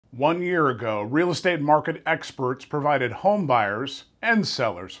1 year ago, real estate market experts provided home buyers and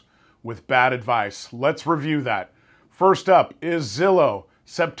sellers with bad advice. Let's review that. First up is Zillow,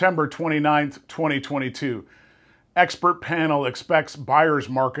 September 29th, 2022. Expert panel expects buyer's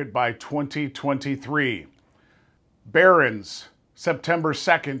market by 2023. Barrons, September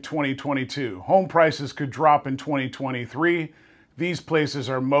 2nd, 2022. Home prices could drop in 2023. These places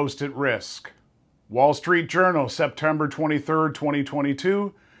are most at risk. Wall Street Journal, September 23rd,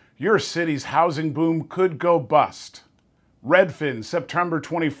 2022. Your city's housing boom could go bust. Redfin, September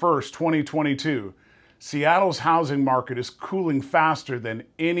 21st, 2022. Seattle's housing market is cooling faster than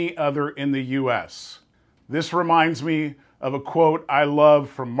any other in the U.S. This reminds me of a quote I love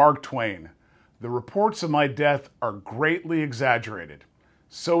from Mark Twain. The reports of my death are greatly exaggerated.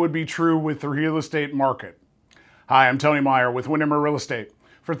 So would be true with the real estate market. Hi, I'm Tony Meier with Windermere Real Estate.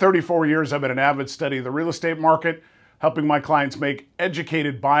 For 34 years, I've been an avid study of the real estate market, helping my clients make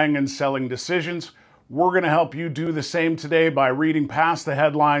educated buying and selling decisions. We're going to help you do the same today by reading past the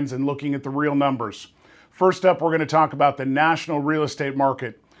headlines and looking at the real numbers. First up, we're going to talk about the national real estate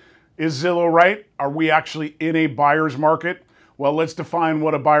market. Is Zillow right? Are we actually in a buyer's market? Well, let's define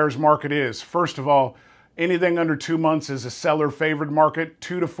what a buyer's market is. First of all, anything under 2 months is a seller-favored market.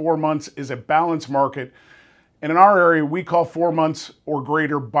 2 to 4 months is a balanced market. And in our area, we call 4 months or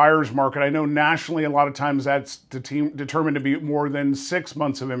greater buyer's market. I know nationally, a lot of times that's determined to be more than 6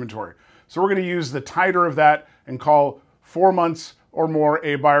 months of inventory. So we're going to use the tighter of that and call 4 months or more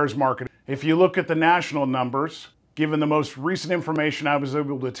a buyer's market. If you look at the national numbers, given the most recent information I was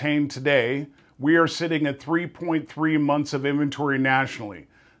able to obtain today, we are sitting at 3.3 months of inventory nationally.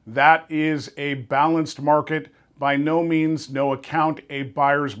 That is a balanced market, by no means, no account, a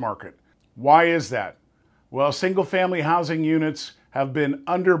buyer's market. Why is that? Well, single-family housing units have been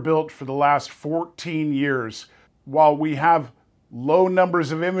underbuilt for the last 14 years. While we have low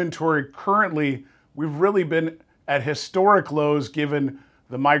numbers of inventory currently, we've really been at historic lows given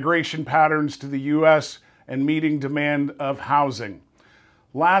the migration patterns to the U.S. and meeting demand of housing.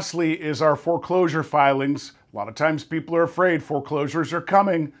 Lastly is our foreclosure filings. A lot of times people are afraid foreclosures are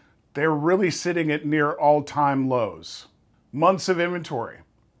coming. They're really sitting at near all-time lows. Months of inventory.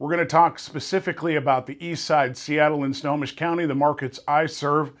 We're going to talk specifically about the Eastside, Seattle, and Snohomish County, the markets I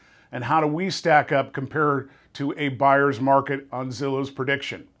serve, and how do we stack up compared to a buyer's market on Zillow's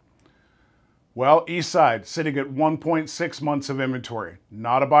prediction. Well, Eastside sitting at 1.6 months of inventory,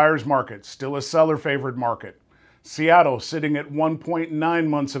 not a buyer's market, still a seller-favored market. Seattle sitting at 1.9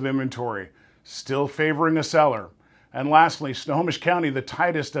 months of inventory, still favoring a seller. And lastly, Snohomish County, the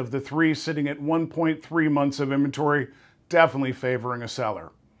tightest of the three, sitting at 1.3 months of inventory, definitely favoring a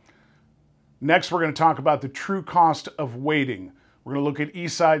seller. Next, we're going to talk about the true cost of waiting. We're going to look at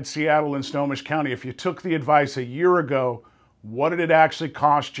Eastside, Seattle, and Snohomish County. If you took the advice a year ago, what did it actually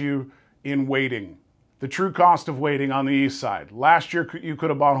cost you in waiting? The true cost of waiting on the East Side. Last year, you could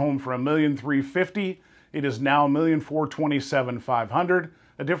have bought home for $1,350,000. It is now $1,427,500.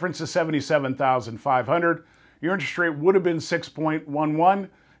 A difference of $77,500. Your interest rate would have been 6.11.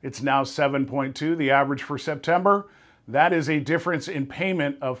 It's now 7.2. The average for September. That is a difference in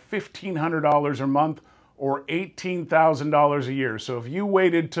payment of $1,500 a month or $18,000 a year. So if you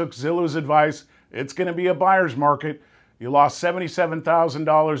waited, took Zillow's advice, it's going to be a buyer's market. You lost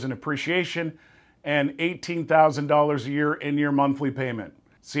 $77,000 in appreciation and $18,000 a year in your monthly payment.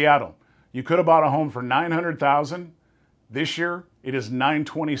 Seattle, you could have bought a home for $900,000. This year, it is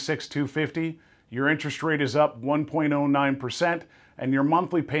 $926,250. Your interest rate is up 1.09%, and your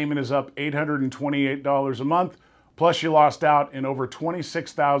monthly payment is up $828 a month. Plus, you lost out in over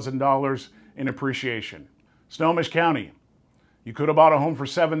 $26,000 in appreciation. Snohomish County, you could have bought a home for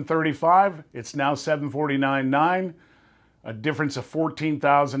 $735,000. It's now $749,900, a difference of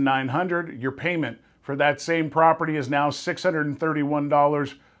 $14,900. Your payment for that same property is now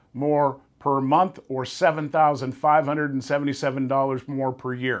 $631 more per month, or $7,577 more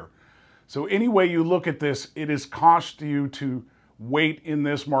per year. So any way you look at this, it has cost you to wait in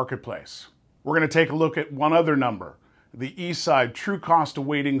this marketplace. We're going to take a look at one other number, the East Side true cost of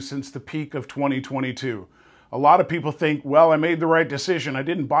waiting since the peak of 2022. A lot of people think, well, I made the right decision. I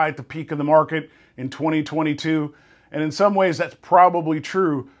didn't buy at the peak of the market in 2022. And in some ways, that's probably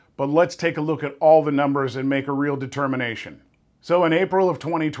true. But let's take a look at all the numbers and make a real determination. So in April of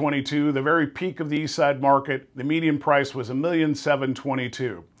 2022, the very peak of the East Side market, the median price was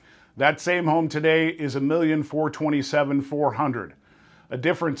 $1,722,000. That same home today is $1,427,400. A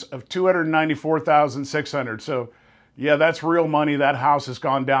difference of $294,600. So yeah, that's real money. That house has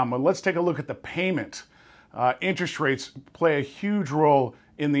gone down. But let's take a look at the payment. Interest rates play a huge role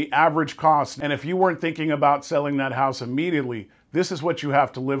in the average cost. And if you weren't thinking about selling that house immediately, This is what you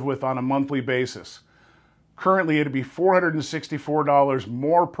have to live with on a monthly basis. Currently, it'd be $464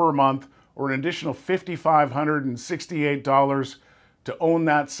 more per month, or an additional $5,568 to own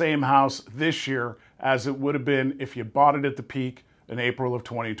that same house this year as it would have been if you bought it at the peak in April of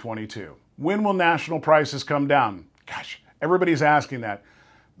 2022. When will national prices come down? Gosh, everybody's asking that.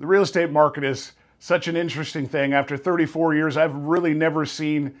 The real estate market is such an interesting thing. After 34 years, I've really never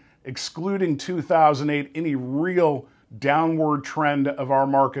seen, excluding 2008, any real downward trend of our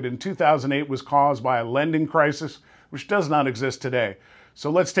market. In 2008 was caused by a lending crisis, which does not exist today. So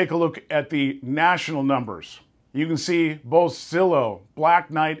let's take a look at the national numbers. You can see both Zillow,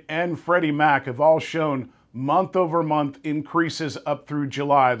 Black Knight, and Freddie Mac have all shown month-over-month increases up through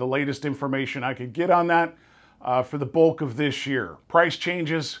July. The latest information I could get on that for the bulk of this year. Price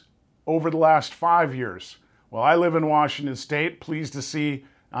changes over the last 5 years. Well, I live in Washington State. Pleased to see,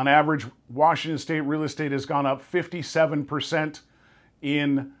 on average, Washington State real estate has gone up 57%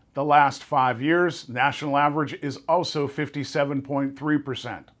 in the last 5 years. National average is also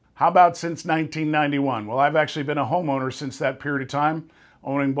 57.3%. How about since 1991? Well, I've actually been a homeowner since that period of time,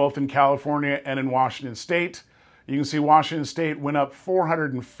 owning both in California and in Washington State. You can see Washington State went up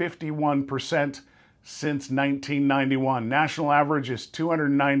 451% since 1991. National average is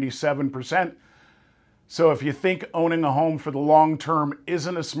 297%. So if you think owning a home for the long term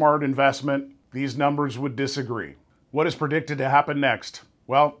isn't a smart investment, these numbers would disagree. What is predicted to happen next?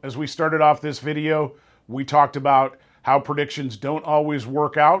 Well, as we started off this video, we talked about how predictions don't always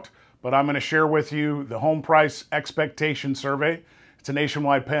work out, but I'm going to share with you the home price expectation survey. It's a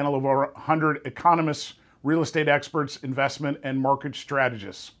nationwide panel of over 100 economists, real estate experts, investment, and market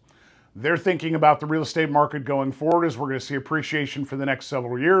strategists. They're thinking about the real estate market going forward as we're going to see appreciation for the next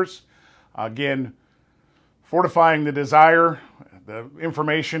several years. Again, fortifying the desire, the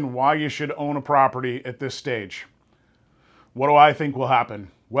information why you should own a property at this stage. What do I think will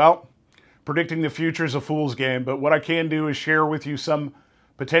happen? Well, predicting the future is a fool's game, but what I can do is share with you some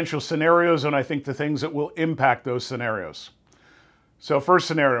potential scenarios, and I think the things that will impact those scenarios. So first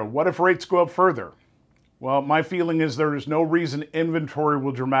scenario, what if rates go up further? Well, my feeling is there is no reason inventory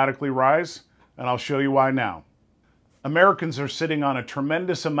will dramatically rise, and I'll show you why now. Americans are sitting on a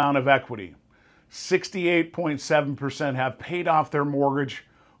tremendous amount of equity. 68.7% have paid off their mortgage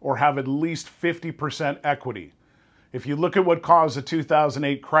or have at least 50% equity. If you look at what caused the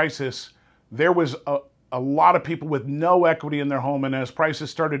 2008 crisis, there was a lot of people with no equity in their home, and as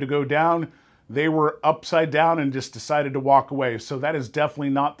prices started to go down, they were upside down and just decided to walk away. So that is definitely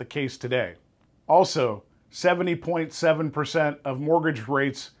not the case today. Also, 70.7% of mortgage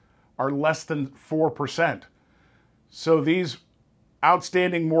rates are less than 4%. So these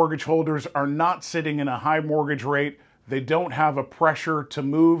outstanding mortgage holders are not sitting in a high mortgage rate. They don't have a pressure to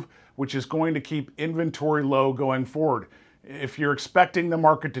move, which is going to keep inventory low going forward. If you're expecting the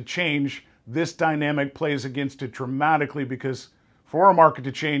market to change, this dynamic plays against it dramatically, because for a market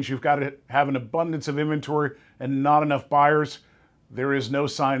to change, you've got to have an abundance of inventory and not enough buyers. There is no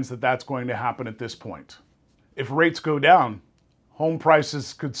signs that that's going to happen at this point. If rates go down, home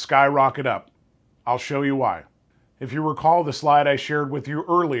prices could skyrocket up. I'll show you why. If you recall the slide I shared with you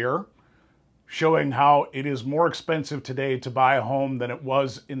earlier, showing how it is more expensive today to buy a home than it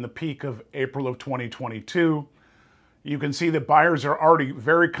was in the peak of April of 2022, you can see that buyers are already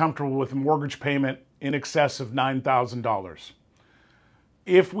very comfortable with a mortgage payment in excess of $9,000.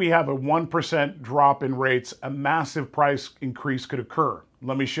 If we have a 1% drop in rates, a massive price increase could occur.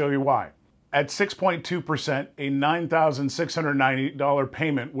 Let me show you why. At 6.2%, a $9,690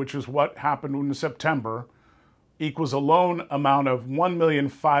 payment, which is what happened in September, equals a loan amount of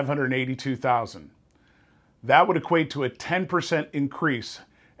 $1,582,000. That would equate to a 10% increase,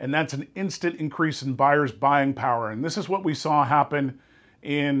 and that's an instant increase in buyers' buying power. And this is what we saw happen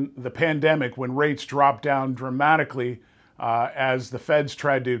in the pandemic when rates dropped down dramatically as the feds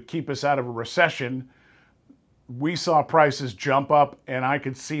tried to keep us out of a recession. We saw prices jump up, and I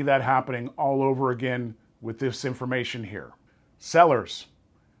could see that happening all over again with this information here. Sellers,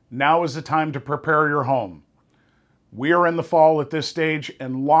 now is the time to prepare your home. We are in the fall at this stage,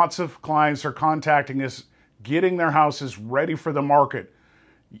 and lots of clients are contacting us, getting their houses ready for the market.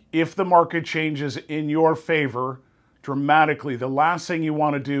 If the market changes in your favor dramatically, the last thing you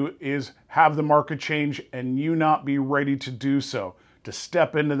want to do is have the market change and you not be ready to do so, to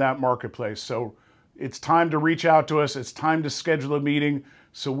step into that marketplace. So it's time to reach out to us. It's time to schedule a meeting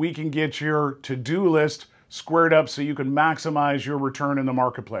so we can get your to-do list squared up so you can maximize your return in the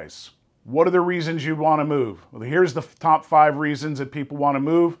marketplace. What are the reasons you want to move? Well, here's the top 5 reasons that people want to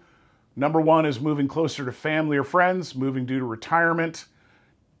move. Number 1 is moving closer to family or friends, moving due to retirement.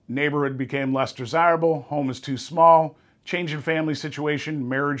 Neighborhood became less desirable, home is too small, change in family situation,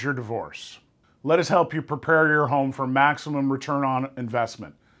 marriage, or divorce. Let us help you prepare your home for maximum return on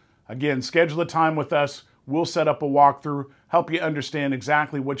investment. Again, schedule a time with us. We'll set up a walkthrough, help you understand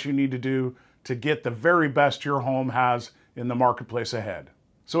exactly what you need to do to get the very best your home has in the marketplace ahead.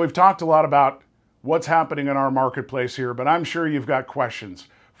 So we've talked a lot about what's happening in our marketplace here, but I'm sure you've got questions.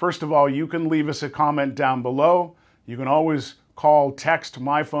 First of all, you can leave us a comment down below. You can always call, text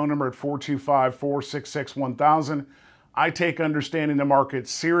my phone number at 425-466-1000. I take understanding the market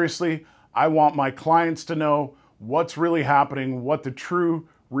seriously. I want my clients to know what's really happening, what the true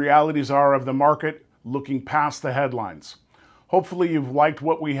realities are of the market, looking past the headlines. Hopefully you've liked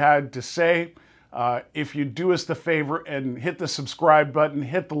what we had to say. If you do us the favor and hit the subscribe button,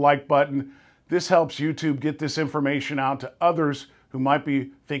 hit the like button, this helps YouTube get this information out to others who might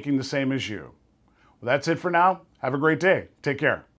be thinking the same as you. Well, that's it for now. Have a great day. Take care.